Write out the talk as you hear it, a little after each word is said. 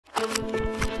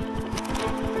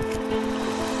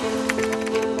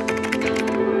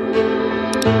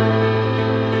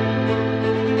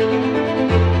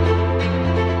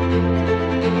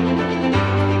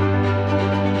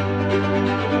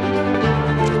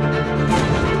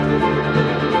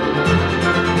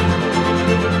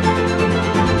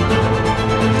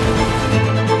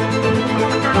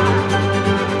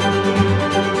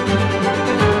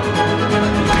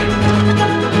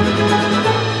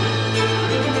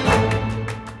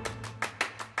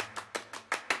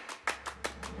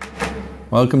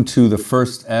Welcome to the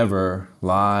first ever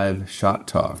live Shot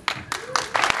Talk.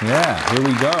 Yeah, here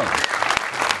we go.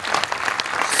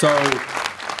 So,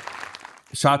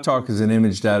 Shot Talk is an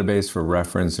image database for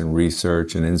reference and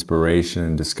research and inspiration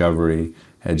and discovery,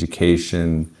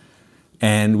 education.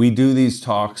 And we do these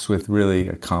talks with really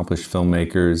accomplished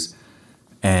filmmakers.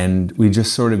 And we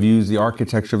just sort of use the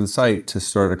architecture of the site to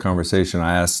start a conversation.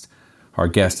 I asked our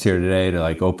guest here today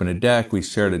to open a deck. We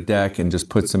shared a deck and just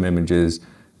put some images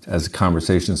as a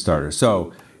conversation starter.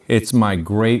 So it's my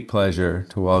great pleasure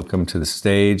to welcome to the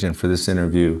stage and for this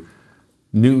interview,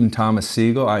 Newton Thomas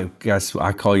Sigel. I guess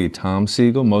I call you Tom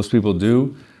Sigel. Most people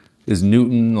do. Is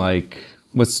Newton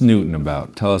what's Newton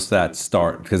about? Tell us that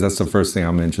start, because that's the first thing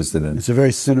I'm interested in. It's a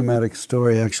very cinematic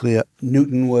story, actually.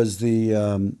 Newton was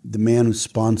the man who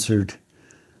sponsored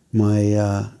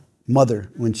my mother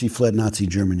when she fled Nazi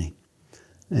Germany.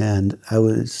 And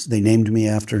they named me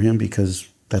after him because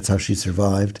that's how she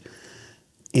survived.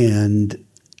 And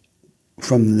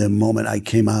from the moment I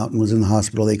came out and was in the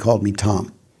hospital, they called me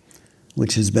Tom,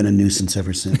 which has been a nuisance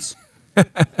ever since.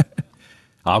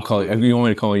 I'll call you. You want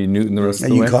me to call you Newton the rest of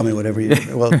the way? You can call me whatever you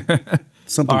well,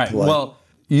 something All right. polite. Well,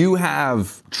 you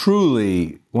have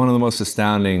truly one of the most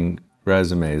astounding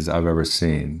resumes I've ever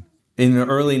seen. In the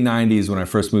early 90s, when I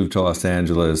first moved to Los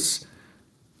Angeles,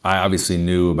 I obviously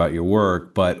knew about your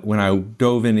work, but when I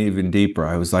dove in even deeper,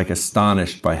 I was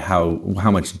astonished by how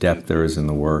much depth there is in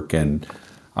the work. And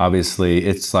obviously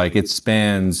it's it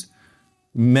spans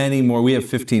many more. We have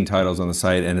 15 titles on the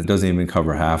site and it doesn't even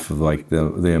cover half of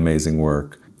the amazing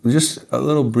work. Just a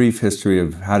little brief history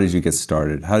of how did you get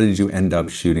started? How did you end up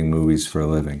shooting movies for a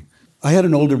living? I had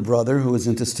an older brother who was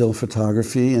into still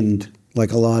photography, and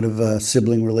like a lot of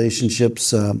sibling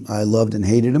relationships, I loved and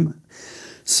hated him.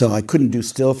 So I couldn't do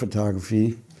still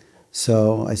photography.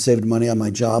 So I saved money on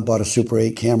my job, bought a Super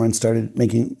 8 camera, and started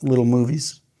making little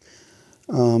movies.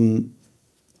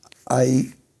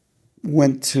 I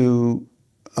went to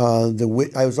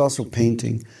I was also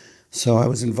painting. So I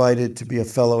was invited to be a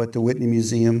fellow at the Whitney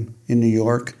Museum in New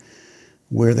York,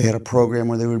 where they had a program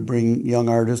where they would bring young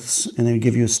artists and they would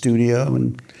give you a studio,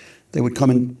 and they would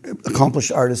come and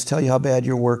accomplished artists tell you how bad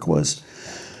your work was.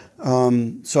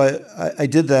 So I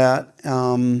did that,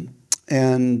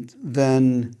 and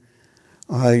then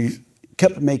I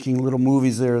kept making little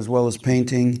movies there as well as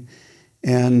painting.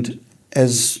 And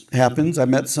as happens, I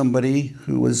met somebody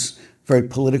who was very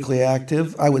politically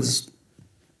active. I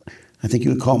think you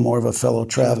would call more of a fellow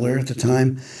traveler at the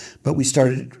time, but we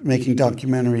started making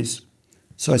documentaries.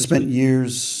 So I spent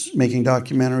years making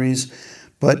documentaries,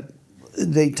 but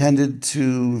they tended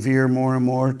to veer more and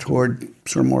more toward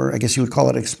sort of more, I guess you would call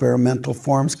it, experimental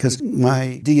forms, because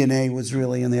my DNA was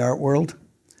really in the art world.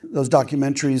 Those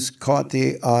documentaries caught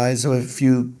the eyes of a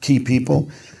few key people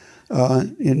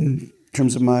in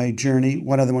terms of my journey.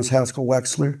 One of them was Haskell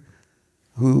Wexler,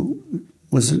 who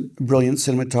was a brilliant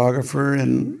cinematographer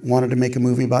and wanted to make a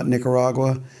movie about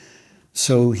Nicaragua.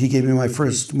 So he gave me my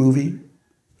first movie,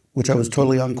 which I was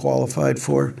totally unqualified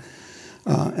for.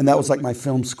 And that was like my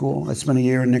film school. I spent a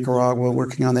year in Nicaragua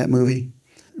working on that movie.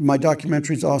 My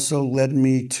documentaries also led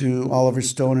me to Oliver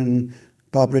Stone and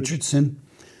Bob Richardson.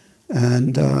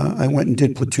 And I went and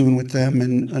did platoon with them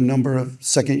in a number of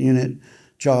second unit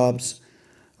jobs.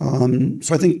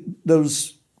 So I think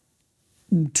those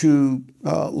two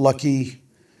lucky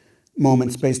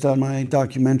moments based on my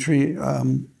documentary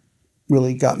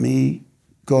really got me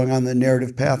going on the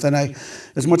narrative path. And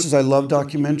as much as I love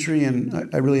documentary and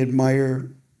I really admire,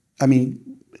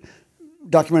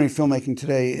 documentary filmmaking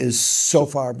today is so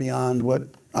far beyond what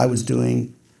I was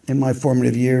doing in my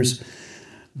formative years.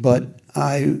 But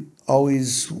I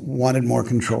always wanted more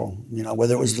control,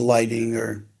 whether it was the lighting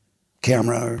or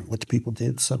camera or what the people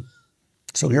did. So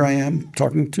here I am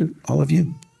talking to all of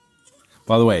you.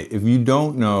 By the way, if you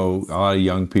don't know, a lot of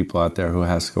young people out there who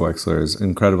Haskell Wexler is an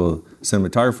incredible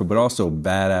cinematographer, but also a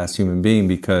badass human being,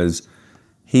 because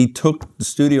he took the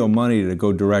studio money to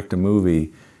go direct a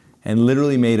movie and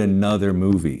literally made another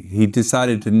movie. He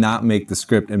decided to not make the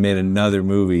script and made another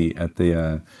movie at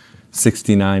the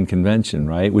 '69 convention,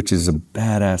 right? Which is a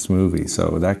badass movie.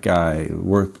 So that guy,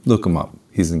 look him up.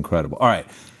 He's incredible. All right.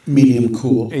 Medium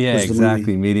Cool. Yeah,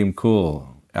 exactly. Medium Cool.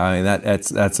 I mean,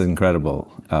 that's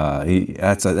incredible.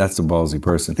 That's a ballsy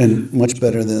person. And much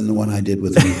better than the one I did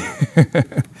with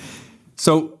him.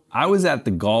 So I was at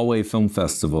the Galway Film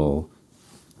Festival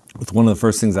with one of the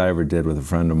first things I ever did with a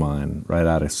friend of mine right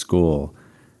out of school.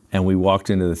 And we walked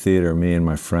into the theater, me and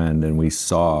my friend, and we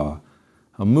saw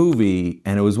a movie.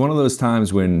 And it was one of those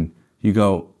times when you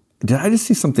go, did I just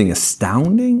see something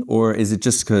astounding? Or is it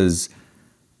just because,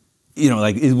 you know,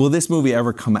 like, will this movie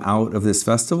ever come out of this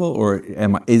festival? Or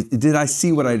did I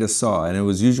see what I just saw? And it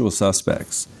was Usual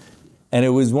Suspects. And it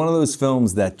was one of those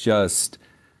films that just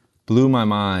blew my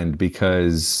mind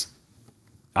because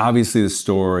obviously the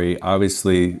story,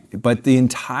 but the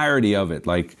entirety of it,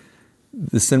 like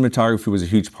the cinematography was a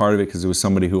huge part of it because it was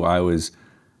somebody who I was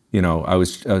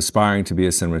aspiring to be a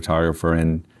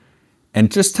cinematographer.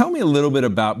 And just tell me a little bit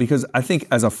about, because I think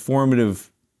as a formative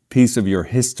piece of your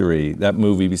history, that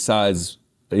movie, besides,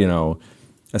 you know,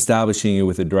 establishing you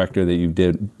with a director that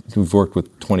you've worked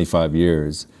with 25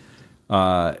 years,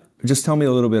 just tell me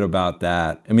a little bit about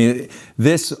that. I mean,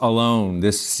 this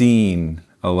scene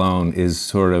alone is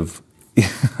sort of,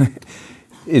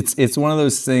 it's one of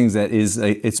those things that is,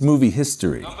 it's movie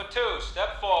history. Number 2,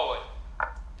 step forward.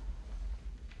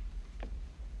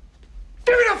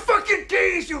 Give me the fucking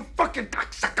keys, you fucking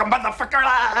cocksucker motherfucker!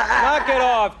 Knock it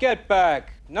off, get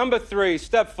back. Number 3,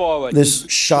 step forward. This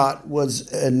shot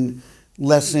was a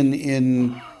lesson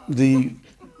in the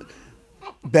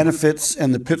benefits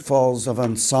and the pitfalls of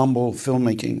ensemble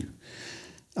filmmaking.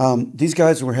 These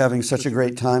guys were having such a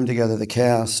great time together, the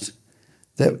cast,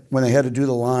 that when they had to do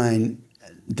the line,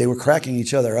 they were cracking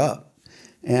each other up.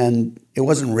 And it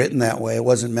wasn't written that way. It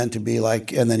wasn't meant to be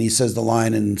like, and then he says the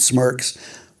line and smirks.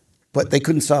 But they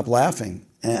couldn't stop laughing.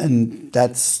 And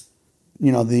that's,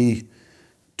 you know, the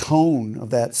tone of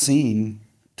that scene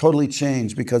totally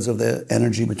changed because of the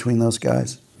energy between those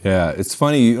guys. Yeah, it's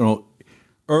funny, you know,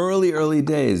 early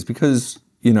days, because,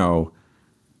 you know,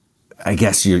 I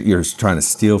guess you're trying to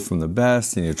steal from the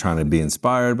best and you're trying to be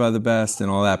inspired by the best and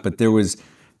all that. But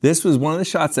this was one of the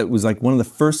shots that was like one of the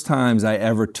first times I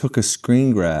ever took a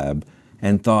screen grab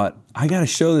and thought, I got to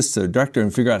show this to the director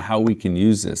and figure out how we can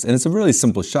use this. And it's a really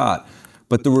simple shot,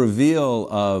 but the reveal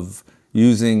of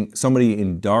using somebody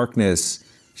in darkness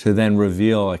to then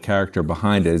reveal a character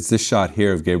behind it. It's this shot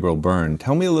here of Gabriel Byrne.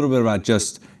 Tell me a little bit about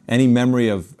just any memory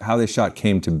of how this shot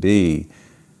came to be,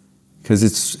 because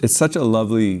it's such a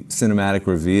lovely cinematic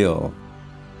reveal.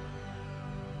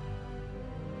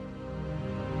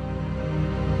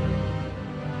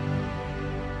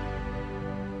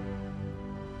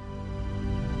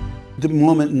 The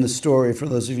moment in the story, for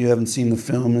those of you who haven't seen the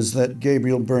film, is that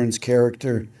Gabriel Byrne's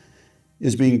character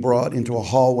is being brought into a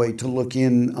hallway to look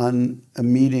in on a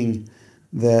meeting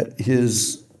that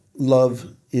his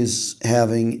love is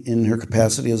having in her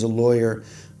capacity as a lawyer,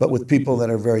 but with people that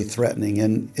are very threatening,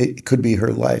 and it could be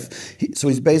her life. So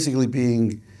he's basically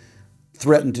being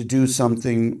threatened to do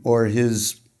something or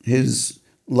his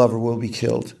lover will be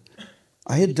killed.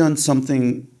 I had done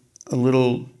something a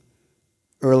little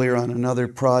earlier on another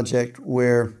project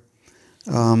where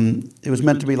it was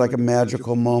meant to be like a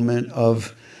magical moment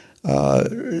of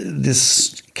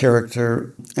this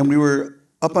character, and we were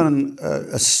up on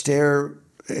a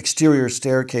exterior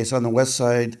staircase on the west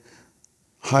side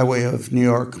highway of New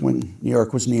York, when New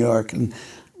York was New York, and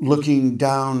looking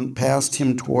down past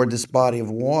him toward this body of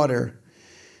water,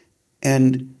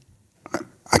 and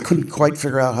I couldn't quite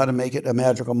figure out how to make it a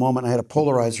magical moment. I had a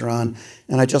polarizer on,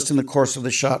 and I just in the course of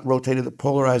the shot rotated the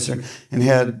polarizer and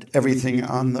had everything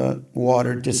on the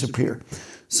water disappear.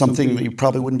 Something that you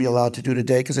probably wouldn't be allowed to do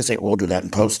today because they say, oh, we'll do that in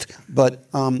post. But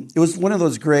it was one of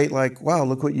those great, like, wow,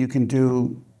 look what you can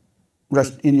do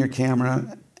in your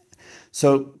camera.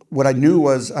 So what I knew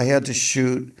was I had to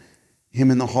shoot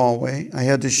him in the hallway. I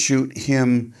had to shoot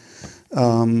him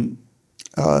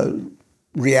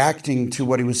reacting to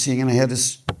what he was seeing, and I had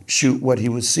to shoot what he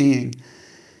was seeing.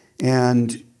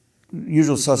 And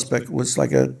Usual Suspect was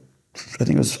like I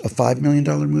think it was a $5 million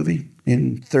movie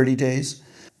in 30 days.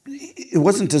 It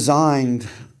wasn't designed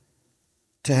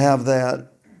to have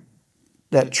that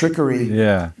trickery,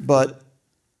 Yeah. but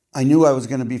I knew I was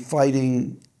going to be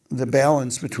fighting the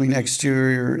balance between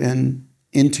exterior and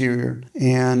interior.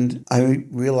 And I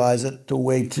realized that the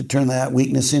way to turn that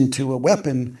weakness into a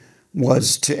weapon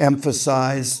was to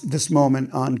emphasize this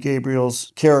moment on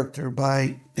Gabriel's character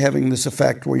by having this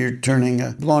effect where you're turning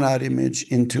a blown-out image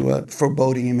into a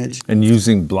foreboding image. And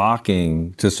using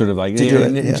blocking to sort of like, To do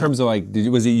it, in yeah. terms of like,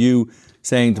 was it you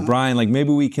saying to Brian, like,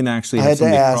 maybe we can actually I have had to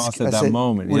somebody ask. cross at I that said,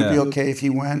 moment. would Yeah. it be okay if he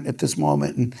went at this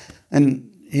moment? And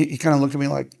he kind of looked at me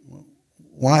like,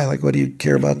 why? Like, what do you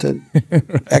care about the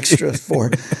extra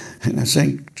for? And I was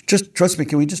saying, just trust me.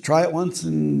 Can we just try it once?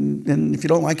 And if you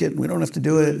don't like it, we don't have to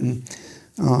do it. And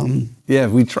Yeah,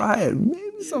 if we try it,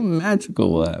 maybe something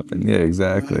magical will happen. Yeah,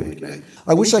 exactly.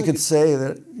 I wish I could say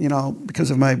that, you know,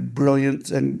 because of my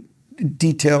brilliant and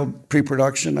detailed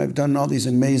pre-production, I've done all these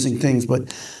amazing things.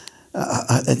 But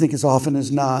I think as often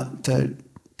as not,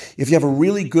 if you have a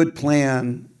really good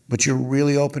plan, but you're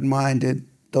really open-minded,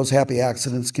 those happy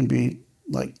accidents can be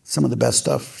like some of the best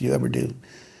stuff you ever do.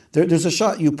 There's a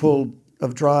shot you pulled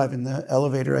of Drive in the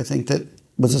elevator, I think, that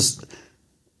was a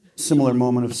similar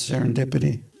moment of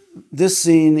serendipity. This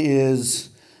scene is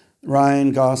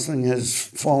Ryan Gosling has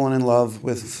fallen in love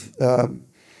with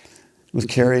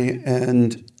Carrie,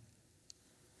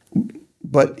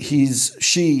 but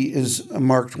she is a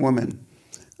marked woman.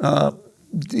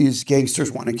 These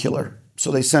gangsters want to kill her,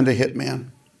 so they send a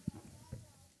hitman.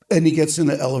 And he gets in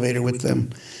the elevator with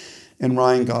them, and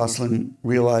Ryan Gosling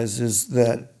realizes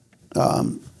that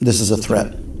this is a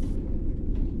threat.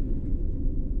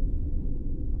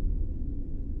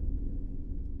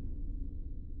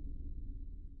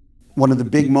 One of the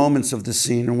big moments of the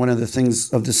scene, and one of the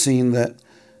things of the scene that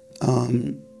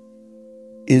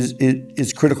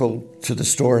is critical to the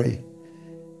story,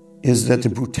 is that the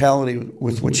brutality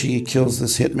with which he kills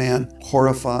this hitman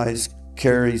horrifies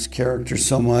Carrie's character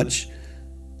so much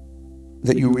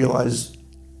that you realize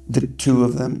the two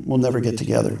of them will never get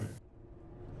together.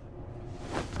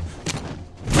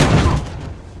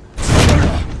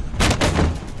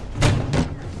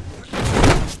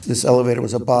 This elevator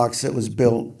was a box that was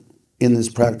built in this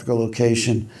practical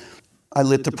location. I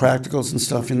lit the practicals and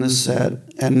stuff in this set,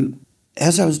 and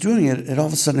as I was doing it, it all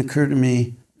of a sudden occurred to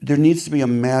me, there needs to be a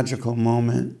magical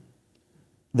moment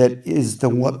that is the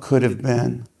what could have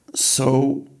been.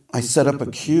 So I set up a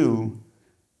cue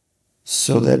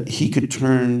so that he could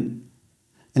turn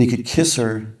and he could kiss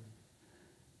her,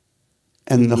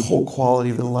 and the whole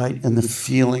quality of the light and the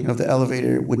feeling of the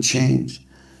elevator would change.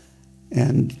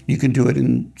 And you can do it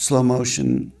in slow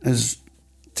motion as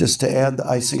just to add the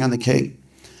icing on the cake.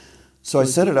 So I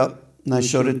set it up and I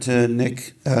showed it to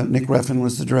Nick. Nick Reffin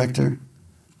was the director.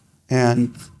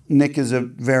 And Nick is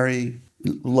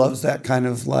loves that kind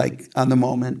of like on the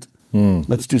moment,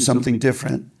 let's do something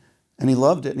different. And he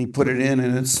loved it and he put it in,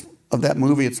 and of that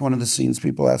movie, it's one of the scenes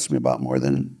people ask me about more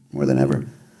than ever.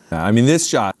 I mean, this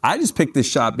shot, I just picked this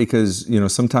shot because, you know,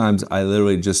 sometimes I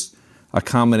literally just, a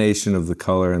combination of the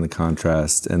color and the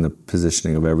contrast and the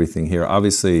positioning of everything here.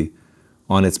 Obviously,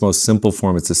 on its most simple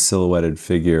form, it's a silhouetted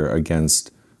figure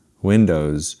against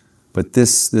windows, but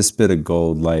this bit of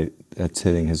gold light that's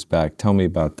hitting his back, tell me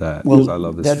about that, because I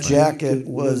love this that frame. jacket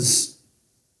was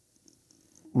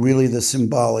really the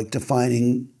symbolic,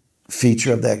 defining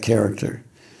feature of that character.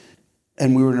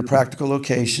 And we were in a practical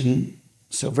location,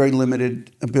 so very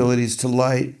limited abilities to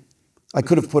light. I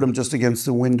could have put him just against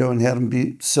the window and had him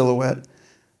be silhouette.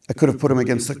 I could have put him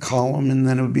against the column and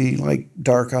then it would be like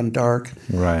dark on dark.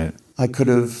 Right. I could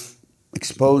have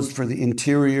exposed for the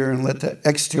interior and let the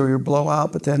exterior blow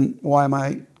out, but then why am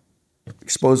I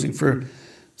exposing for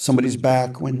somebody's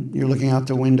back when you're looking out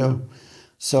the window?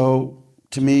 So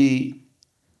to me,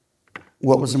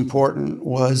 what was important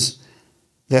was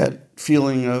that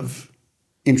feeling of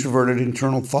introverted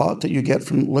internal thought that you get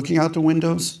from looking out the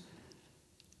windows,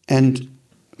 and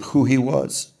who he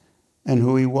was. And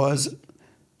who he was,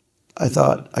 I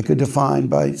thought I could define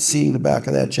by seeing the back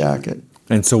of that jacket.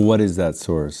 And so what is that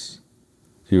source?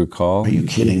 Do you recall? Are you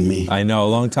kidding me? I know, a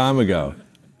long time ago.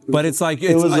 But it's like...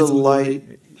 It was a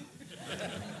light,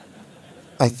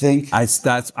 I think. I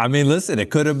mean, listen, it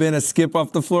could have been a skip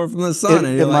off the floor from the sun,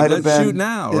 and you're like, let's shoot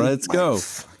now, let's go.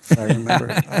 I remember.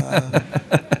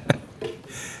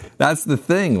 That's the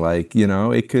thing, like, you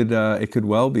know, it could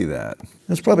well be that.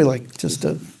 It's probably like just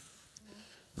a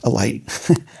light.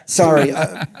 Sorry,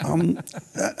 I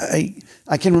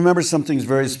can remember some things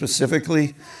very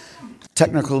specifically.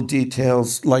 Technical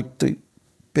details, like the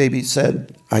baby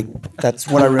said, that's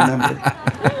what I remember.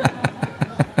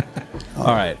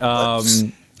 All right.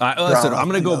 Listen, I'm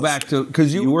going to go back to,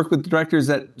 because you work with directors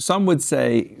that some would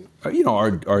say, you know,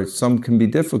 are some can be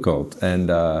difficult and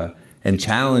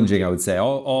challenging. I would say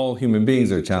all human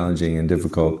beings are challenging and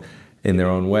difficult in their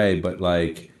own way. But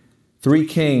like Three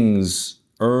Kings,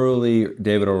 early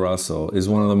David O. Russell, is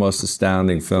one of the most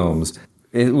astounding films.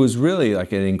 It was really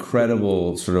like an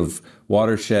incredible sort of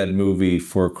watershed movie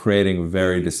for creating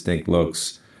very distinct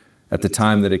looks. At the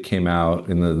time that it came out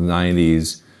in the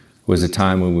 90s was a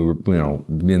time when we were, you know,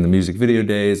 in the music video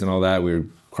days and all that. We were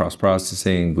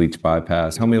cross-processing, bleach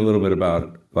bypass. Tell me a little bit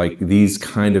about like these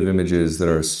kind of images that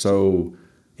are so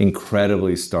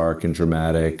incredibly stark and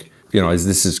dramatic. You know,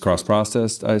 this is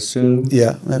cross-processed, I assume?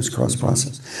 Yeah, that was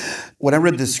cross-processed. When I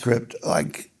read this script,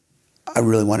 like, I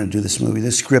really wanted to do this movie.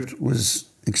 This script was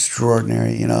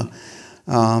extraordinary, you know.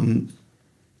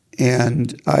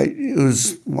 And it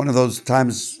was one of those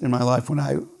times in my life when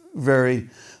I very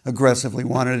aggressively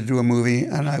wanted to do a movie,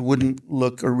 and I wouldn't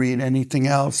look or read anything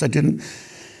else. I didn't.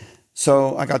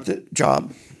 So I got the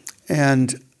job,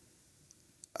 and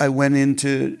I went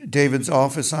into David's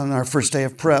office on our first day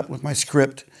of prep with my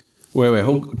script. Wait,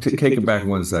 take it back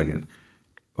 1 second.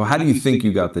 Well, how do you think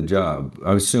you got the job?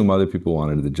 I assume other people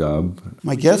wanted the job.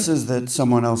 My guess is that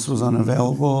someone else was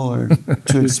unavailable or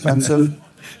too expensive.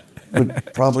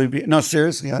 Would probably be. No,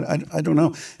 seriously, I don't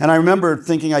know. And I remember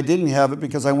thinking I didn't have it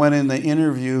because I went in the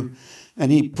interview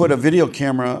and he put a video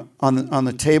camera on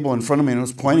the table in front of me and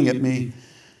was pointing at me.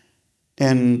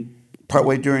 And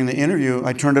partway during the interview,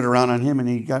 I turned it around on him and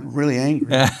he got really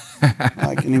angry.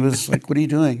 And he was like, "What are you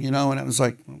doing?" You know, and I was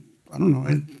like, "I don't know.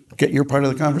 I get your part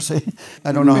of the conversation."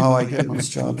 I don't know how I get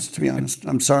most jobs, to be honest.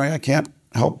 I'm sorry, I can't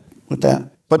help with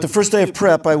that. But the first day of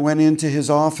prep, I went into his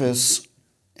office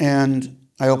and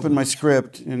I opened my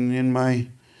script, and in my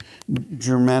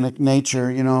Germanic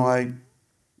nature, you know, I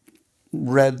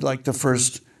read like the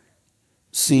first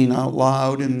scene out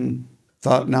loud and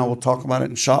thought, now we'll talk about it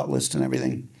in shot list and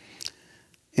everything.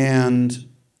 And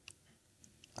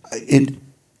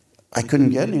I couldn't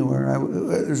get anywhere.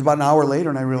 It was about an hour later,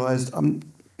 and I realized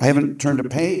I haven't turned a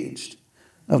page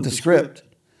of the script.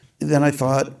 Then I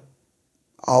thought,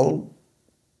 we're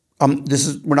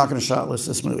not going to shot list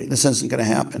this movie. This isn't going to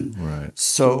happen. Right.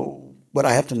 So, but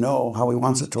I have to know how he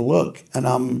wants it to look, and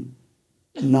I'm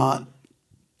not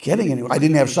getting anywhere. I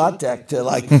didn't have ShotDeck to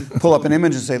like pull up an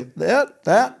image and say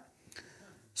that.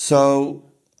 So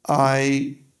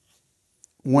I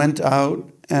went out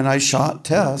and I shot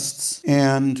tests,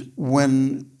 and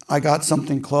when I got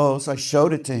something close, I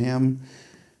showed it to him,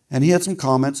 and he had some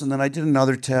comments, and then I did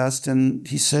another test, and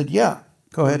he said, "Yeah,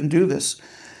 go ahead and do this."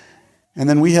 And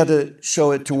then we had to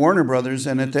show it to Warner Brothers,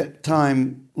 and at that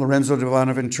time, Lorenzo di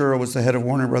Bonaventura was the head of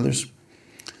Warner Brothers.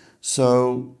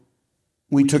 So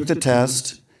we took the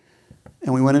test,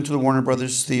 and we went into the Warner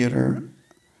Brothers theater,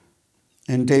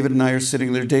 and David and I are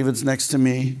sitting there. David's next to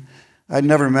me. I'd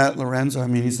never met Lorenzo. I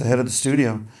mean, he's the head of the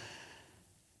studio.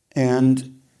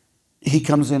 And he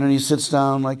comes in and he sits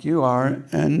down like you are,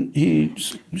 and he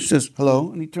says,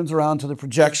 "Hello," and he turns around to the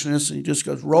projectionist, and he just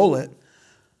goes, "Roll it."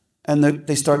 And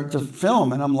they start to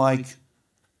film, and I'm like,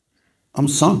 I'm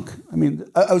sunk. I mean,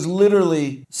 I was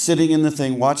literally sitting in the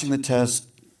thing, watching the test,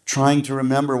 trying to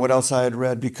remember what else I had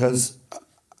read, because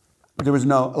there was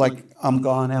no, like, I'm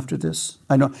gone after this.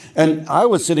 I know. And I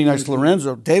was sitting next to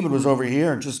Lorenzo. David was over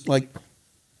here, just like,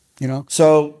 you know.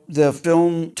 So the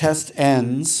film test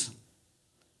ends,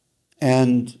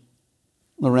 and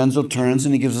Lorenzo turns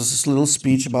and he gives us this little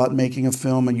speech about making a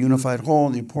film a unified whole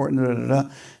and the important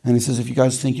and he says, "If you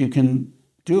guys think you can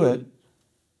do it,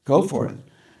 go for it."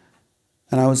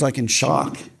 And I was like in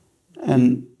shock.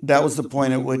 And that was the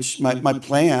point at which my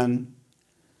plan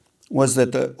was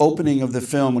that the opening of the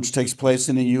film, which takes place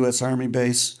in a U.S. Army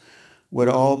base, would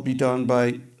all be done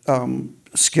by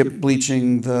skip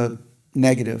bleaching the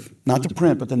negative, not the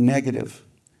print, but the negative.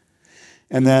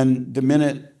 And then the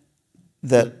minute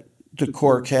that the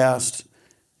core cast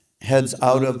heads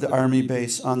out of the Army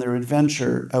base on their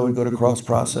adventure, I would go to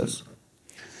cross-process.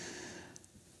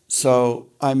 So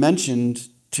I mentioned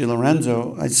to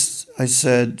Lorenzo, I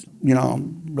said, you know,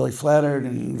 I'm really flattered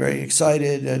and very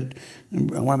excited. And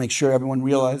I want to make sure everyone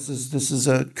realizes this is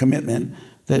a commitment,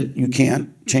 that you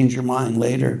can't change your mind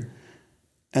later.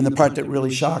 And the part that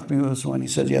really shocked me was when he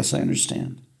said, "Yes, I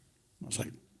understand." I was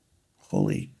like,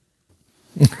 holy.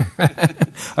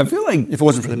 I feel like if it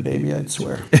wasn't for the baby, I'd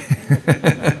swear.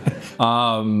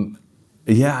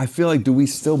 Yeah, I feel like, do we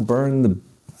still burn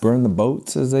the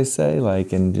boats, as they say,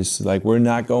 like, and just like we're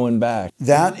not going back?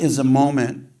 That is a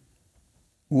moment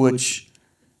which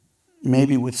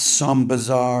maybe with some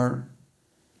bizarre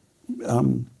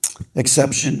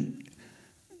exception,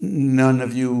 none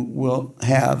of you will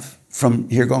have from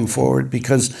here going forward,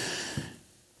 because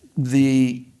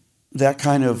that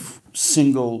kind of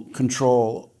single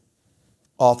control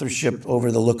authorship over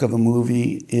the look of a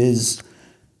movie is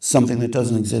something that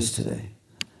doesn't exist today.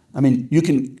 I mean, you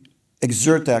can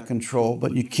exert that control,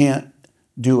 but you can't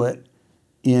do it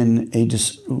in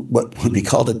what would be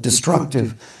called a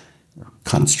destructive,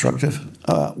 constructive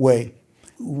way.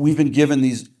 We've been given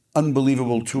these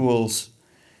unbelievable tools,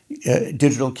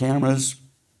 digital cameras,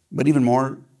 but even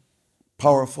more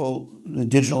powerful, the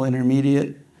digital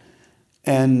intermediate,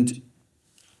 and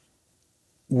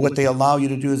what they allow you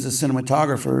to do as a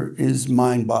cinematographer is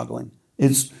mind-boggling.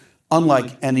 It's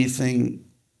unlike anything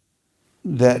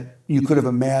that you could have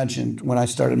imagined when I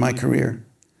started my career.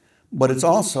 But it's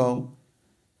also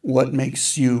what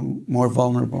makes you more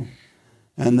vulnerable.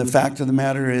 And the fact of the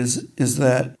matter is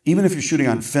that even if you're shooting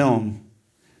on film,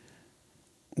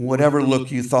 whatever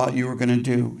look you thought you were going to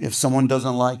do, if someone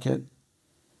doesn't like it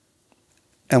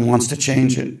and wants to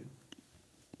change it,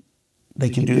 they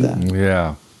can do that.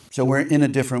 Yeah. So we're in a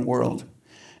different world.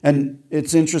 And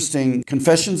it's interesting,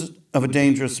 Confessions of a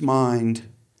Dangerous Mind,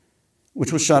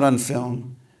 which was shot on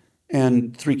film,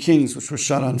 and Three Kings, which was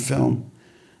shot on film.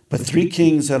 But Three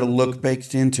Kings had a look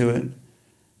baked into it.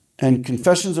 And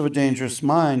Confessions of a Dangerous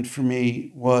Mind, for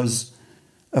me, was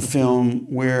a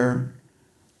film where,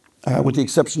 with the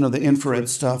exception of the infrared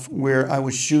stuff, where I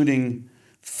was shooting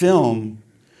film,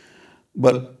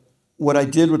 but what I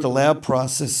did with the lab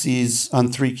processes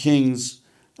on Three Kings,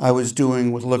 I was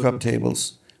doing with lookup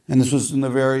tables. And this was in the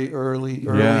very early,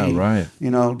 yeah, right.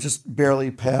 Just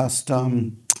barely past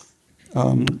Oh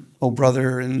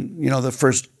Brother and, the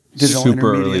first digital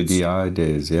super early intermediates. DI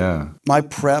days, yeah. My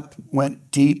prep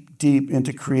went deep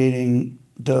into creating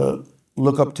the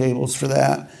lookup tables for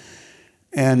that.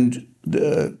 And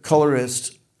the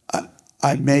colorist,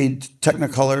 I made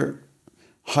Technicolor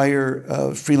hire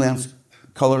a freelance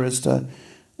colorist, a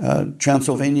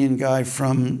Transylvanian guy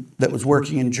that was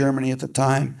working in Germany at the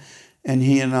time. And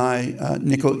he and I,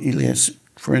 Nico Elias,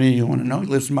 for any of you who want to know, he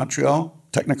lives in Montreal,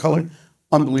 Technicolor,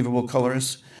 unbelievable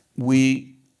colorist.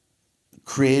 We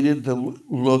created the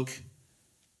look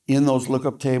in those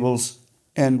lookup tables,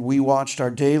 and we watched our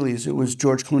dailies. It was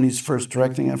George Clooney's first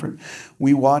directing effort.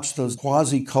 We watched those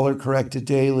quasi-color corrected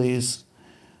dailies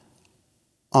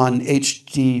on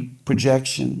HD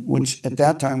projection, which at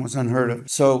that time was unheard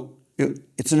of. So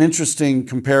it's an interesting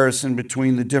comparison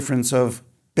between the difference of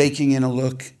baking in a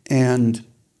look and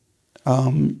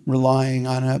relying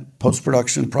on a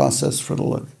post-production process for the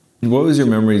look. What was your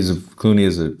memories of Clooney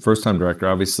as a first-time director?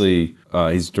 Obviously,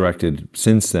 he's directed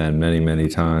since then many, many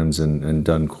times and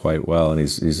done quite well, and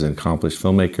he's an accomplished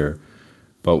filmmaker.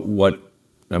 But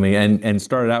and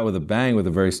started out with a bang with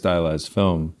a very stylized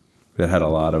film that had a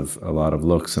lot of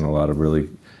looks and a lot of really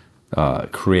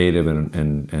creative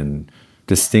and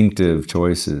distinctive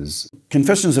choices.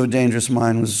 Confessions of a Dangerous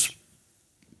Mind was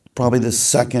probably the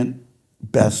second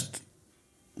best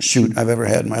shoot I've ever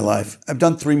had in my life. I've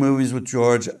done 3 movies with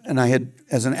George, and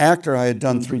as an actor, I had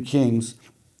done Three Kings.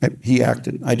 He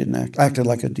acted, I didn't act. I acted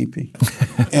like a DP.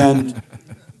 And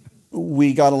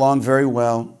we got along very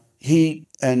well. He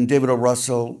and David O.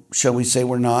 Russell, shall we say,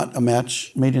 were not a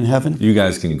match made in heaven. You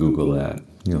guys can Google that.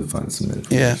 You'll find some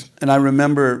information. Yeah, and I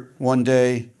remember one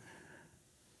day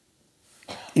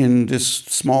in this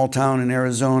small town in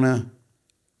Arizona,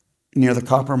 near the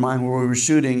copper mine where we were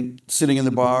shooting, sitting in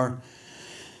the bar,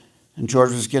 and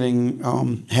George was getting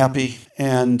happy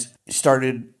and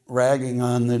started ragging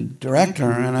on the director.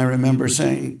 And I remember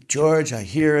saying, George, I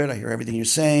hear everything you're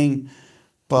saying,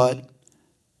 but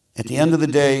at the end of the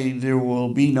day, there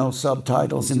will be no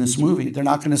subtitles in this movie. They're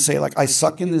not going to say, I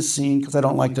suck in this scene because I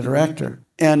don't like the director.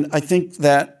 And I think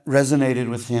that resonated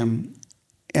with him.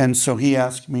 And so he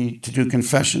asked me to do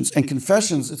Confessions. And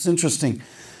Confessions, it's interesting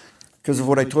because of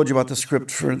what I told you about the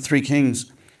script for Three Kings.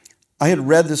 I had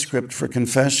read the script for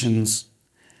Confessions,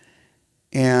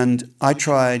 and I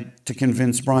tried to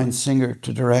convince Bryan Singer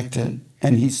to direct it,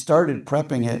 and he started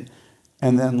prepping it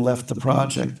and then left the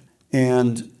project.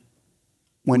 And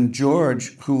when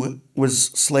George, who was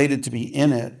slated to be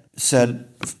in it, said,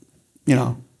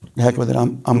 heck with it,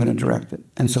 I'm going to direct it.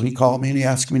 And so he called me and he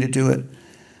asked me to do it.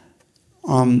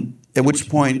 At which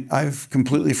point, I've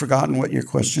completely forgotten what your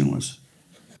question was.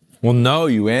 Well, no,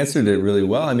 you answered it really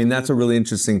well. I mean, that's a really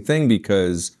interesting thing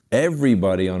because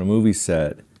everybody on a movie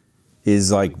set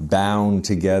is bound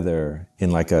together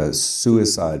in a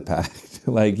suicide pact.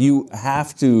 You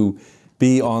have to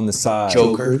be on the side.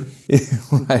 Joker.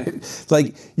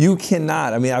 Right? You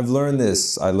cannot. I mean, I've learned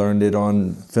this. I learned it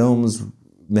on films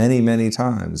many, many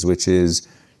times, which is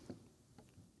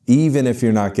even if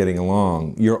you're not getting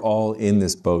along, you're all in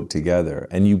this boat together,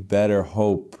 and you better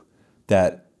hope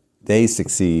that they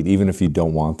succeed even if you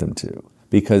don't want them to,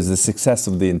 because the success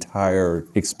of the entire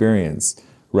experience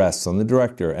rests on the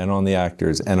director and on the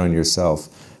actors and on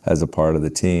yourself as a part of the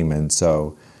team. And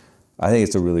so I think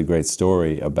it's a really great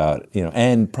story about,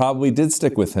 and probably did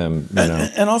stick with him,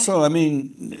 And also,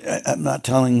 I'm not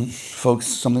telling folks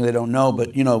something they don't know,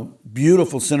 but,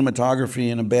 beautiful cinematography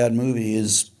in a bad movie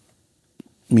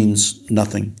means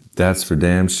nothing. That's for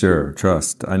damn sure.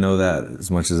 Trust. I know that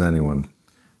as much as anyone.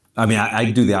 I mean,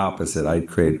 I do the opposite. I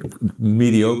create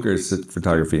mediocre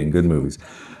photography in good movies.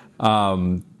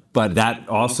 But that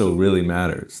also really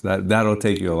matters. That'll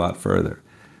take you a lot further.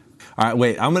 All right,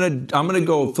 wait, I'm gonna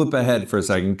go flip ahead for a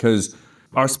second, because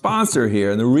our sponsor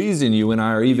here, and the reason you and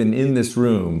I are even in this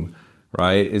room,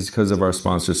 right, is because of our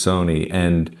sponsor, Sony.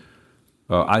 And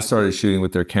I started shooting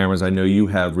with their cameras. I know you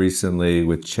have recently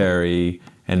with Cherry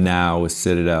and now with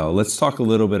Citadel. Let's talk a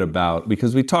little bit about,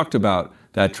 because we talked about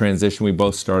that transition. We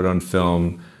both started on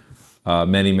film,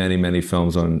 many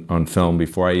films on film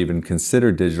before I even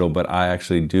considered digital, but I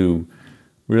actually do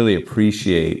really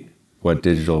appreciate what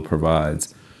digital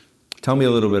provides. Tell me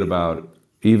a little bit about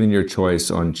even your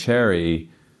choice on Cherry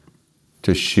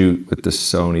to shoot with the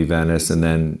SONY Venice, and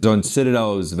then on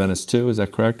Citadel it was Venice 2, is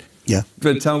that correct? Yeah.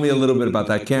 But tell me a little bit about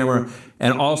that camera,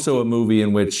 and also a movie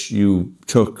in which you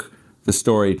took the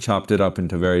story, chopped it up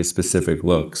into very specific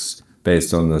looks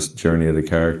based on the journey of the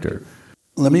character.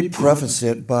 Let me preface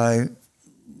it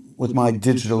with my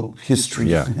digital history.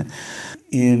 Yeah.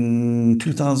 In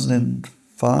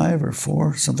 2005 or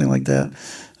 4, something like that,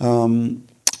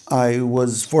 I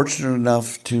was fortunate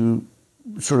enough to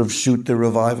sort of shoot the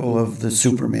revival of the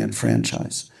Superman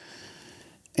franchise.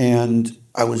 And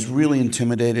I was really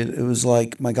intimidated. It was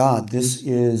like, my God, this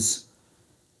is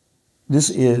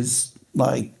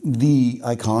like the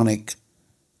iconic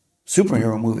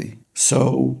superhero movie.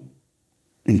 So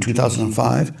in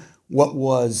 2005, what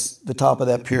was the top of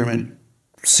that pyramid?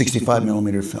 65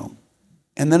 millimeter film.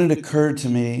 And then it occurred to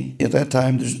me at that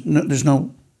time, there's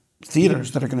no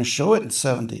theaters that are going to show it at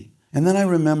 70. And then I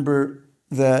remember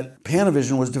that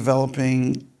Panavision was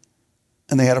developing,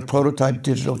 and they had a prototype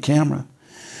digital camera.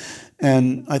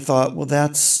 And I thought, well,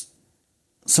 that's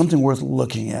something worth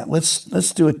looking at.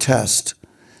 Let's do a test.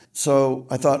 So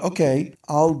I thought, okay,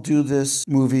 I'll do this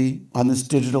movie on this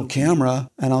digital camera,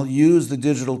 and I'll use the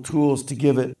digital tools to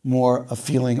give it more a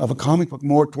feeling of a comic book,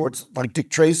 more towards like Dick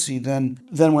Tracy, then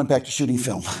went back to shooting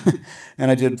film.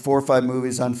 And I did 4 or 5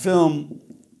 movies on film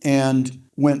and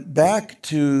went back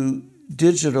to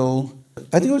digital.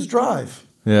 I think it was Drive.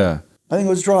 Yeah. I think it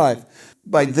was Drive.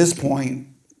 By this point,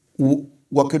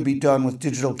 what could be done with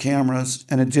digital cameras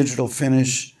and a digital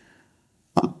finish,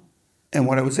 and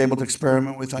what I was able to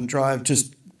experiment with on Drive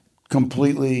just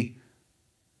completely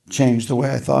changed the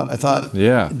way I thought. I thought,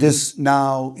 yeah, this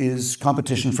now is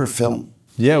competition for film.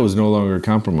 Yeah, it was no longer a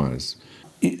compromise.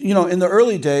 You know, in the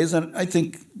early days, and I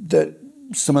think that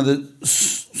some of the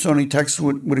Sony techs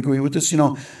would agree with this, you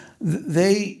know,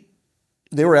 they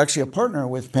were actually a partner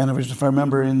with Panavision, if I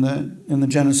remember, in the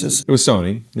Genesis. It was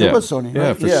Sony. Yeah. It was Sony, right?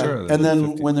 Yeah, for sure. And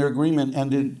then when their agreement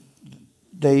ended,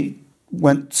 they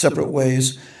went separate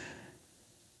ways.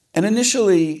 And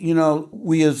initially, you know,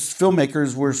 we as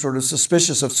filmmakers were sort of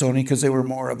suspicious of Sony because they were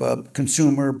more of a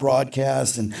consumer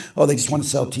broadcast and, oh, they just want to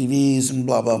sell TVs and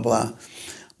blah, blah, blah.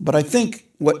 But I think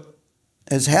what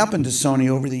has happened to Sony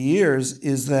over the years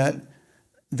is that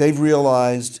they've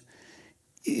realized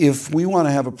if we want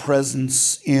to have a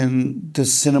presence in the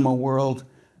cinema world,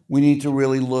 we need to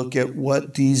really look at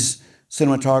what these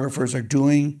cinematographers are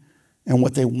doing and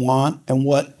what they want and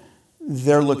what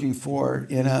they're looking for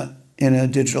in a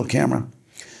digital camera.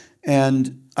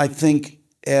 And I think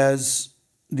as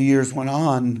the years went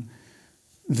on,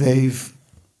 they've,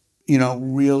 you know,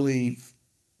 really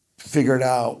figured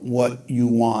out what you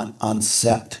want on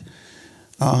set,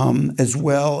 as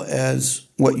well as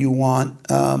what you want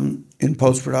in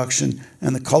post-production.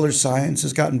 And the color science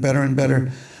has gotten better and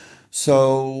better.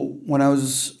 So when I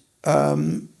was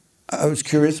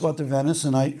curious about the Venice,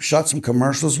 and I shot some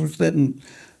commercials with it and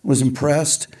was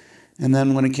impressed. And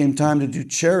then when it came time to do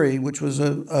Cherry, which was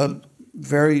a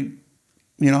very,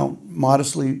 you know,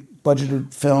 modestly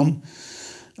budgeted film,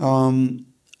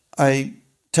 I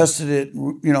tested it,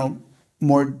 you know,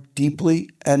 more deeply,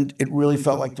 and it really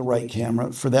felt like the right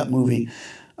camera for that movie.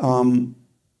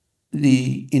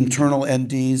 The internal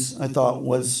NDs I thought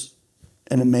was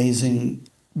an amazing,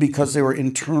 because they were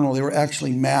internal, they were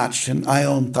actually matched, and I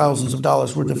own thousands of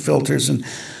dollars worth of filters, and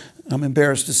I'm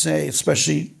embarrassed to say,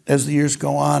 especially as the years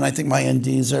go on, I think my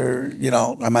NDs are, you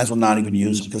know, I might as well not even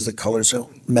use them because the colors are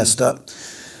messed up.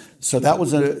 So that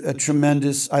was a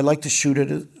tremendous, I like to shoot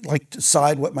it, like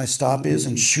decide what my stop is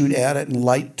and shoot at it and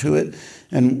light to it.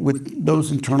 And with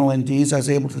those internal NDs, I was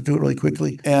able to do it really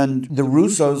quickly. And the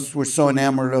Russos were so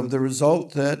enamored of the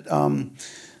result that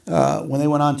when they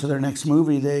went on to their next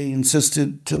movie, they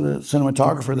insisted to the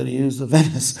cinematographer that he use the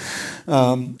Venice.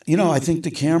 You know, I think the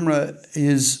camera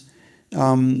is,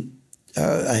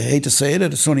 I hate to say it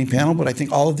at a Sony panel, but I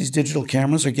think all of these digital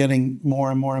cameras are getting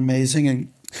more and more amazing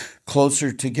and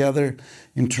closer together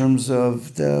in terms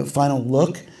of the final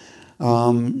look.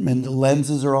 and the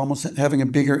lenses are almost having a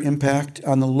bigger impact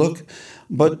on the look.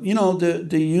 But, you know,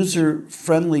 the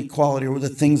user-friendly quality, or the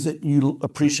things that you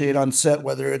appreciate on set,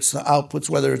 whether it's the outputs,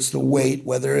 whether it's the weight,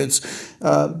 whether it's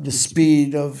the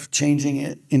speed of changing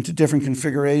it into different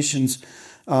configurations,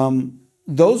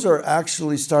 those are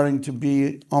actually starting to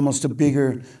be almost a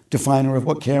bigger definer of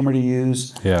what camera to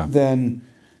use than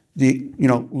the, you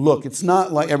know, look. It's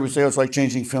not like everybody says, oh, it's like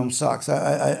changing film stocks.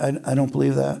 I don't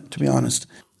believe that, to be honest.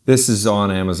 This is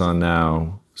on Amazon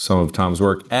now, some of Tom's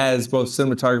work as both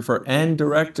cinematographer and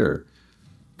director.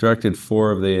 Directed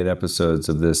 4 of the 8 episodes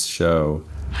of this show.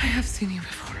 I have seen you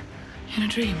before, in a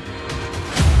dream.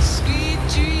 Sweet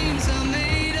dreams are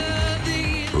made of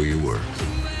the... Who you were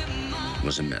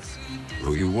was a myth.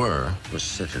 Who you were was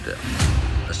Citadel,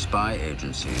 a spy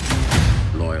agency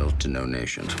loyal to no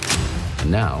nation. And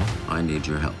now I need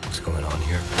your help. What's going on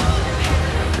here?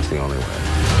 It's the only way.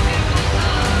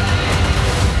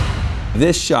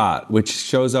 This shot, which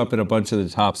shows up in a bunch of the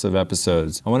tops of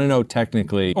episodes, I want to know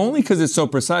technically, only because it's so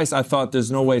precise, I thought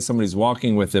there's no way somebody's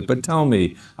walking with it. But tell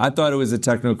me, I thought it was a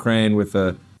techno crane with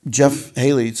a... Jeff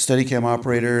Haley, Steadicam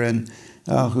operator, and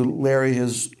who Larry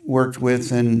has worked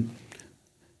with and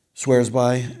swears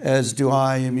by, as do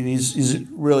I. I mean, he's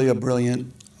really a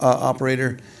brilliant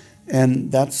operator.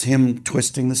 And that's him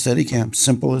twisting the Steadicam.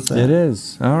 Simple as that. It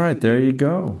is. All right, there you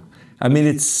go. I mean,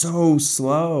 it's so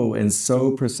slow and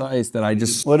so precise that I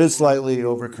just... Well, it is slightly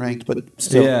overcranked, but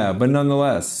still. Yeah, but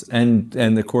nonetheless. And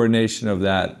the coordination of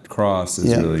that cross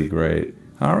is really great.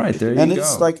 All right, there you go. And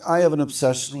it's like, I have an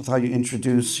obsession with how you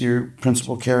introduce your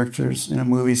principal characters in a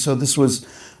movie. So this was,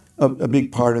 a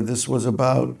big part of this was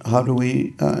about how do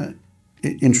we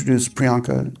introduce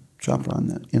Priyanka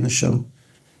Chopra in the show.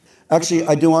 Actually,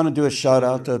 I do want to do a shout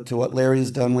out to what Larry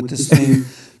has done with this thing,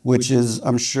 which is,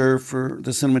 I'm sure for the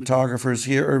cinematographers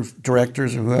here, or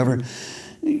directors or whoever,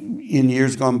 in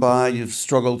years gone by, you've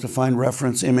struggled to find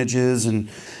reference images, and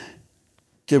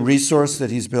the resource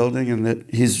that he's building and that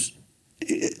he's,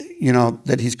 you know,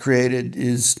 that he's created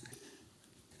is,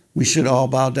 we should all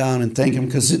bow down and thank him,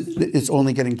 because it's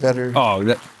only getting better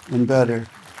and better.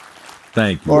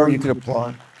 Thank you. Or you could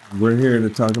applaud. We're here to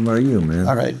talk about you, man.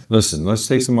 All right. Listen, let's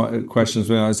take some questions.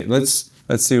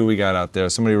 Let's see what we got out there.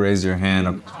 Somebody raise your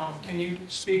hand. Tom, can you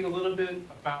speak a little bit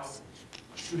about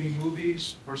shooting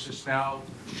movies versus now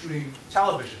shooting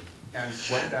television and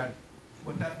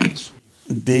what that means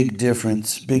for you? Big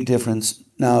difference, big difference.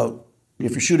 Now,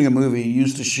 if you're shooting a movie, you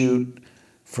used to shoot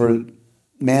for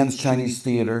Mann's Chinese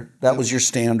Theater. That was your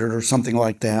standard or something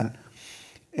like that.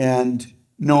 And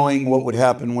knowing what would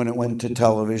happen when it went to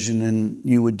television, and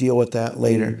you would deal with that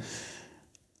later.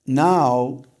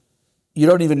 Now, you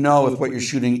don't even know if what you're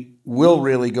shooting will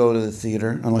really go to the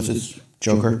theater, unless it's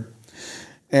Joker.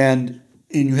 And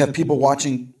you have people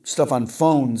watching stuff on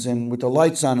phones and with the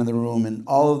lights on in the room and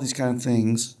all of these kind of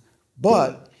things.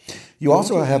 But you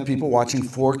also have people watching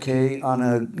 4K on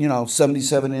a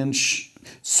 77-inch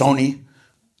Sony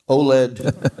OLED.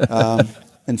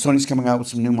 And Sony's coming out with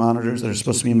some new monitors that are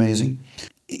supposed to be amazing.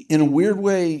 In a weird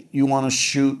way, you want to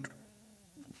shoot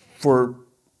for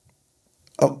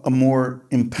a more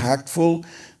impactful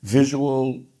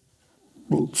visual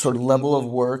sort of level of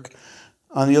work.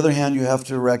 On the other hand, you have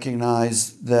to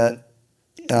recognize that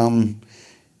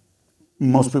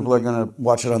most people are going to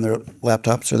watch it on their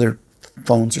laptops or their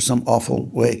phones or some awful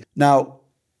way. Now,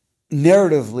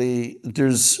 narratively,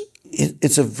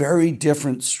 it's a very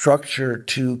different structure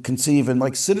to conceive. And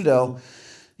like Citadel,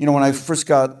 you know, when I first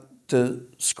got the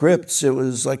scripts, it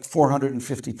was like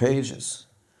 450 pages.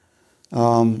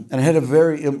 And it had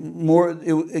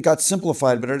it got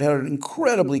simplified, but it had an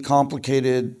incredibly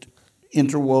complicated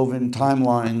interwoven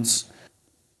timelines.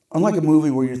 Unlike a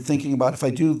movie where you're thinking about, if I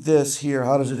do this here,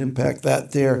 how does it impact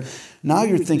that there? Now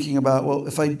you're thinking about, well,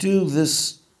 if I do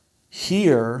this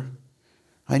here,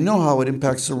 I know how it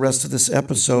impacts the rest of this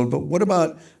episode, but what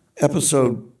about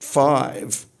episode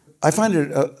 5? I find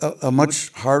it a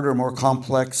much harder, more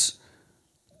complex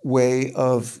way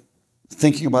of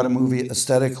thinking about a movie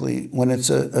aesthetically when it's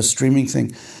a streaming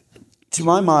thing. To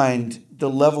my mind, the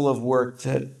level of work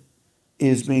that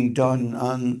is being done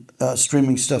on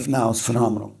streaming stuff now is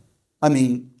phenomenal. I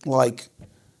mean, like,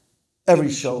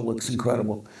 every show looks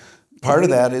incredible. Part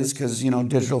of that is because,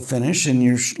 digital finish, and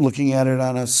you're looking at it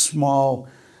on a smaller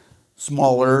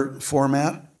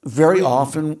format. Very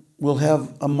often we'll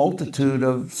have a multitude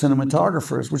of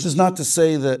cinematographers, which is not to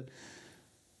say that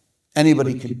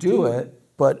anybody could do it,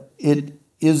 but it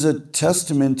is a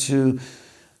testament to,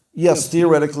 yes,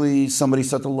 theoretically somebody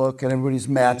set the look and everybody's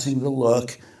matching the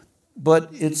look, but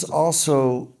it's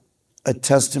also a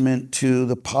testament to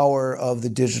the power of the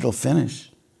digital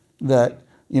finish, that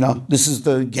this is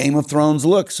the Game of Thrones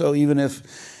look. So even if,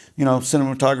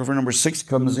 cinematographer number 6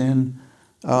 comes in,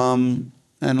 and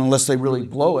unless they really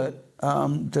blow it,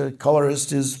 the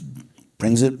colorist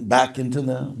brings it back into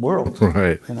the world.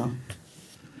 Right.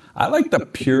 I like the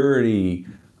purity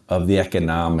of the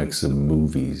economics of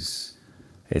movies.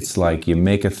 It's like you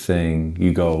make a thing,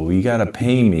 you go, you got to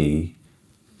pay me,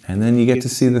 and then you get to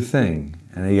see the thing.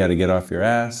 And then you got to get off your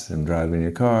ass and drive in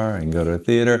your car and go to a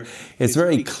theater. It's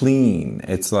very clean.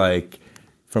 It's like,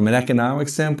 from an economic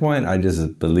standpoint, I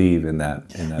just believe in that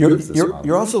business model.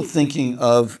 You're also thinking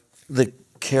of the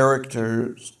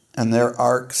characters and their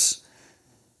arcs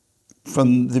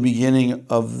from the beginning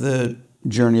of the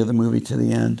journey of the movie to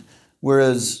the end.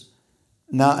 Whereas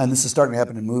now, and this is starting to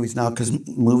happen in movies now, because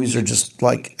movies are just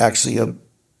like actually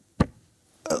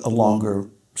a longer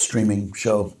streaming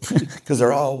show, because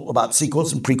they're all about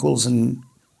sequels and prequels and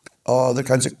all other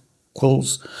kinds of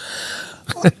quills.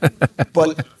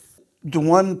 But the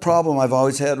one problem I've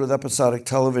always had with episodic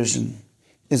television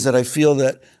is that I feel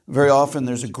that very often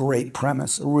there's a great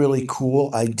premise, a really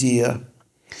cool idea,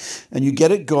 and you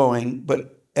get it going,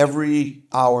 but every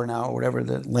hour now, or whatever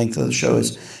the length of the show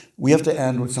is, we have to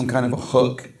end with some kind of a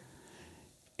hook.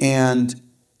 And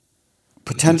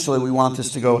potentially we want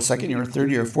this to go a second year, a third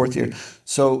year, a fourth year.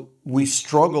 So we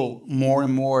struggle more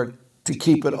and more to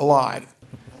keep it alive.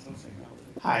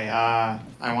 Hi,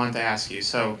 I wanted to ask you,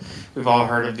 so we've all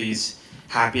heard of these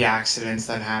happy accidents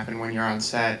that happen when you're on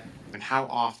set. And how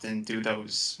often do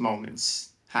those moments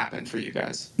happen for you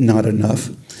guys? Not enough.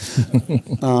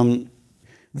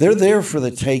 They're there for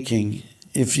the taking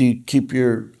if you keep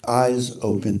your eyes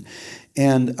open.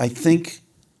 And I think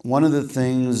one of the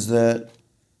things that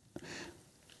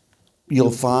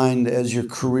you'll find as your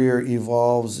career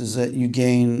evolves is that you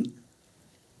gain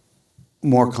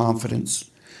more confidence.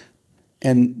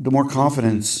 And the more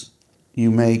confidence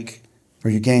you make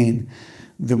or you gain,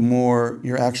 the more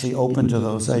you're actually open to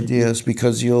those ideas,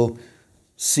 because you'll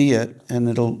see it and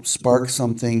it'll spark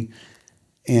something,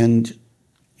 and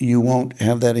you won't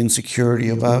have that insecurity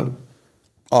about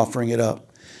offering it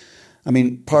up. I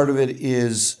mean, part of it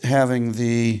is having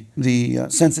the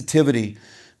sensitivity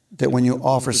that when you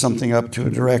offer something up to a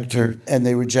director and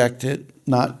they reject it,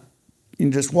 not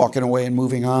just walking away and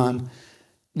moving on.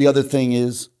 The other thing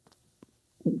is,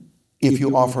 if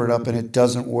you offer it up and it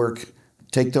doesn't work,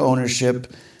 take the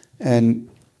ownership and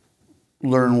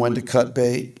learn when to cut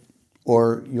bait,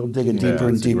 or you'll dig a deeper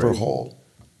and deeper hole.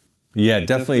 Yeah,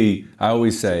 definitely. I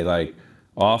always say, like,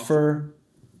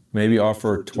 maybe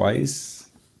offer twice,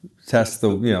 test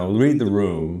read the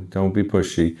room, don't be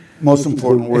pushy. Most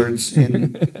important words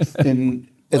in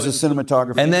as a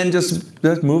cinematographer. And then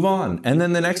just move on. And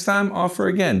then the next time, offer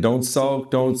again. Don't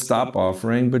sulk, don't stop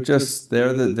offering, but just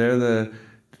they're the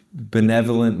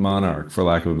benevolent monarch, for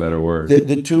lack of a better word.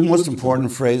 The two most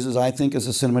important phrases, I think, as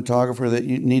a cinematographer that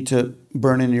you need to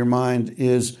burn into your mind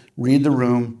is read the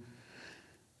room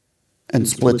and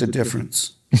split the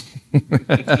difference. That's a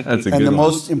good one. And the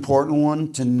most important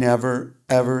one to never,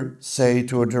 ever say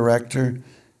to a director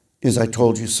is, I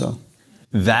told you so.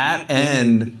 That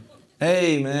and,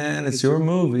 hey, man, it's your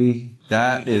movie.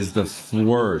 That is the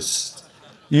worst.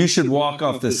 You should walk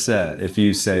off the set if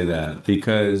you say that,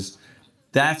 because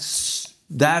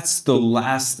that's the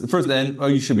last. First, then,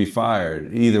 you should be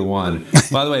fired. Either one.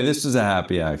 By the way, this was a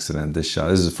happy accident. This shot.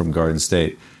 This is from Garden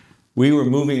State. We were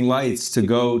moving lights to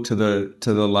go to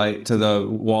the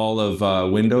wall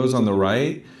of windows on the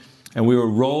right, and we were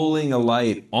rolling a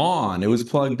light on. It was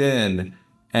plugged in,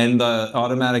 and the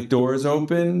automatic doors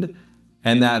opened,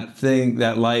 and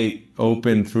that light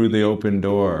opened through the open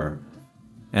door,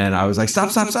 and I was like,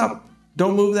 stop!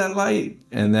 Don't move that light.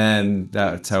 And then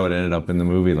that's how it ended up in the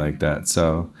movie like that.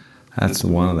 So that's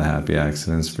one of the happy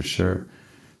accidents for sure.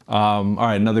 All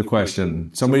right, another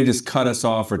question. Somebody just cut us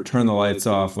off or turn the lights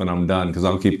off when I'm done, because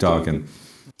I'll keep talking.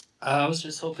 I was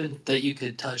just hoping that you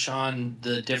could touch on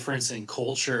the difference in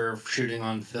culture of shooting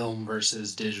on film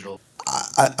versus digital.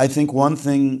 I think one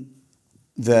thing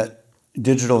that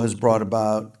digital has brought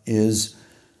about is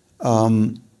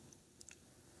a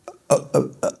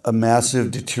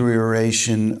massive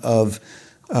deterioration of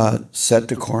set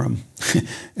decorum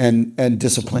and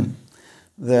discipline.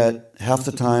 That half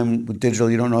the time with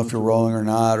digital, you don't know if you're rolling or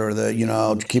not, or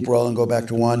to keep rolling, go back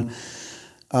to one.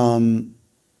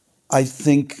 I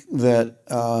think that,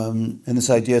 and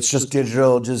this idea, it's just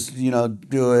digital, just,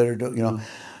 do it, or do,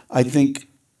 I think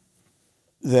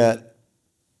that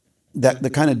the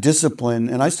kind of discipline,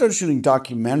 and I started shooting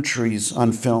documentaries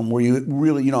on film where you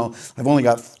really, I've only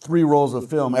got 3 rolls of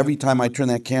film. Every time I turn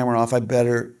that camera off, I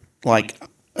better,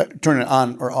 turn it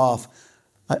on or off.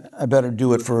 I better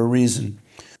do it for a reason.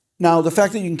 Now, the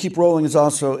fact that you can keep rolling is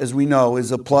also, as we know,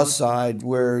 is a plus side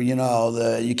where, you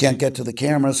know, you can't get to the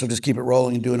camera, so just keep it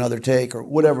rolling and do another take or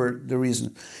whatever the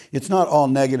reason. It's not all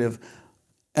negative.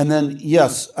 And then,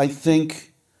 yes, I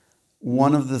think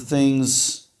one of the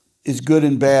things is good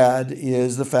and bad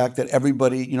is the fact that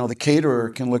everybody, you know, the caterer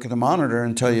can look at the monitor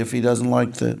and tell you if he doesn't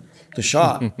like the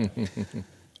shot.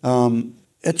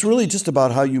 It's really just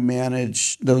about how you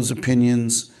manage those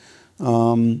opinions.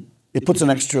 It puts an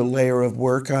extra layer of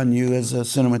work on you as a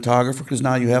cinematographer because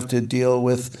now you have to deal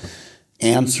with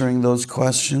answering those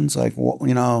questions like,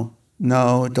 you know,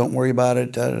 no, don't worry about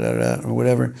it, or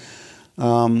whatever.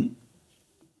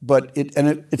 But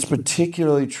it's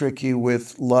particularly tricky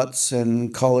with LUTs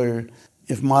and color.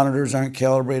 If monitors aren't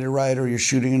calibrated right or you're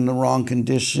shooting in the wrong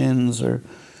conditions or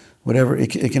whatever, it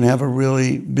can have a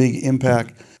really big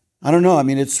impact. I don't know. I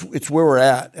mean, it's where we're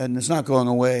at, and it's not going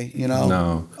away, you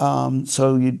know? No.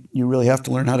 So you really have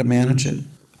to learn how to manage it.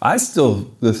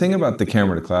 The thing about the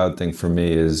camera to cloud thing for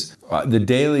me is the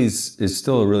dailies is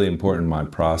still really important in my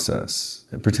process,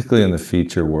 particularly in the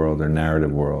feature world or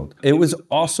narrative world. It was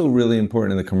also really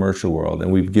important in the commercial world,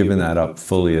 and we've given that up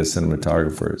fully as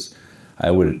cinematographers.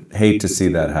 I would hate to see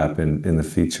that happen in the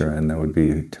feature, and that would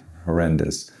be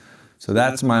horrendous. So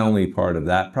that's my only part of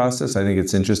that process. I think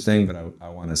it's interesting, but I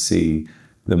want to see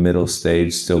the middle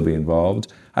stage still be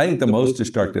involved. I think the most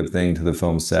destructive thing to the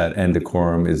film set and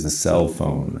decorum is the cell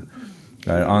phone.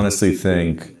 I honestly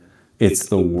think it's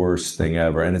the worst thing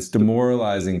ever. And it's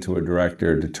demoralizing to a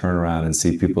director to turn around and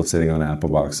see people sitting on Apple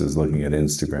boxes looking at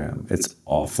Instagram. It's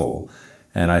awful.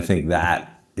 And I think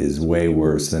that is way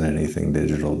worse than anything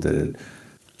digital did.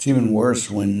 It's even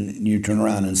worse when you turn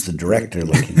around and it's the director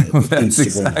looking at That's Instagram.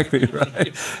 exactly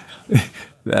right.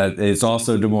 That it's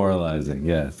also demoralizing,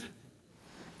 yes.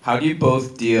 How do you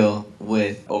both deal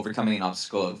with overcoming an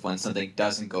obstacle when something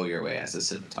doesn't go your way as a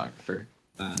cinematographer?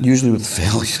 Usually with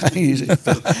failure. I usually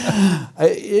fail.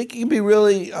 It can be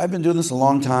really, I've been doing this a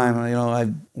long time. You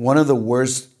know, one of the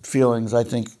worst feelings I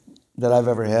think that I've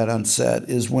ever had on set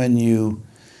is when you're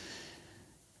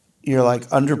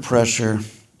like under pressure.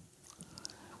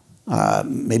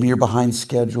 Maybe you're behind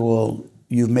schedule.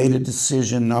 You've made a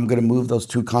decision. I'm going to move those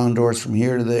 2 condors from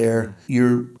here to there.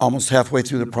 You're almost halfway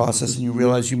through the process and you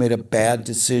realize you made a bad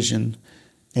decision.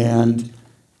 And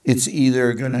it's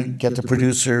either going to get the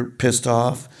producer pissed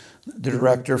off, the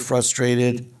director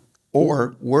frustrated,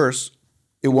 or worse,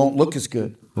 it won't look as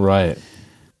good. Right.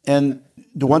 And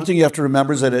the one thing you have to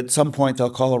remember is that at some point they'll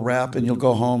call a wrap and you'll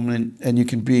go home and you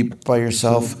can be by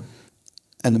yourself.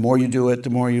 And the more you do it, the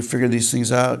more you figure these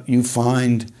things out, you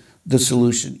find the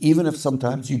solution. Even if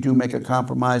sometimes you do make a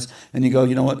compromise and you go,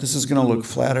 you know what, this is going to look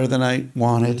flatter than I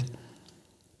wanted.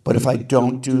 But if I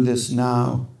don't do this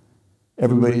now,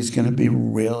 everybody's going to be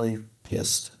really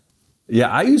pissed. Yeah,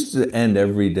 I used to end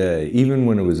every day, even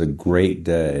when it was a great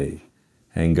day,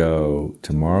 and go,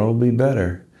 tomorrow will be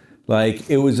better. Like,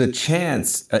 it was a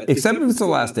chance, except if it's the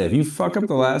last day. If you fuck up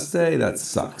the last day, that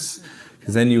sucks.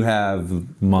 Because then you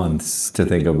have months to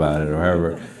think about it or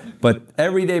however. But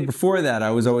every day before that,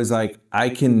 I was always like, I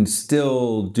can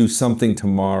still do something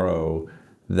tomorrow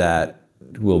that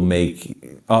will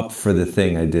make up for the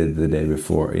thing I did the day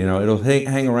before. You know, it'll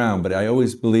hang around, but I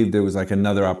always believed there was like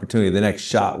another opportunity. The next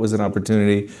shot was an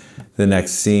opportunity, the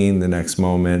next scene, the next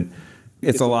moment.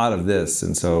 It's a lot of this,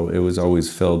 and so it was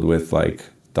always filled with like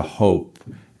the hope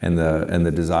and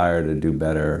the desire to do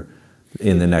better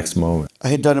in the next moment. I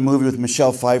had done a movie with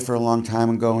Michelle Pfeiffer a long time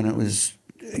ago, and it was,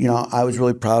 you know, I was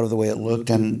really proud of the way it looked.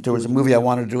 And there was a movie I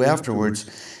wanted to do afterwards,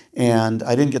 and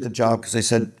I didn't get the job because they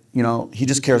said, you know, he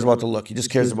just cares about the look. He just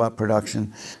cares about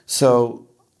production. So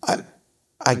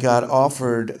I got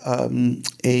offered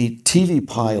a TV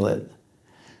pilot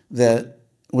that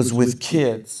was with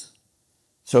kids.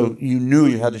 So you knew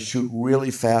you had to shoot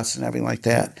really fast and everything like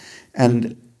that.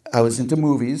 And I was into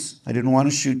movies. I didn't want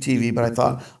to shoot TV, but I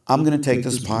thought, I'm going to take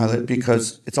this pilot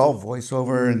because it's all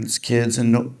voiceover and it's kids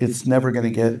and it's never going to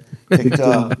get picked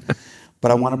up.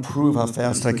 But I want to prove how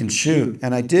fast I can shoot.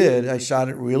 And I did. I shot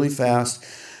it really fast.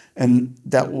 And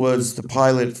that was the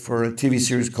pilot for a TV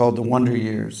series called The Wonder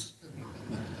Years,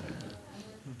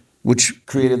 which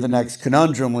created the next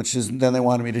conundrum, which is then they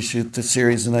wanted me to shoot the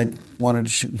series and I wanted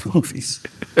to shoot movies.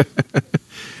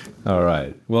 All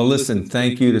right. Well, listen,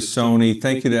 thank you to Sony.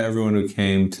 Thank you to everyone who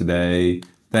came today.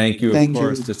 Thank you, of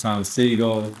course, to Tom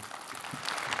Sigel.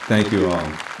 Thank you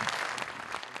all.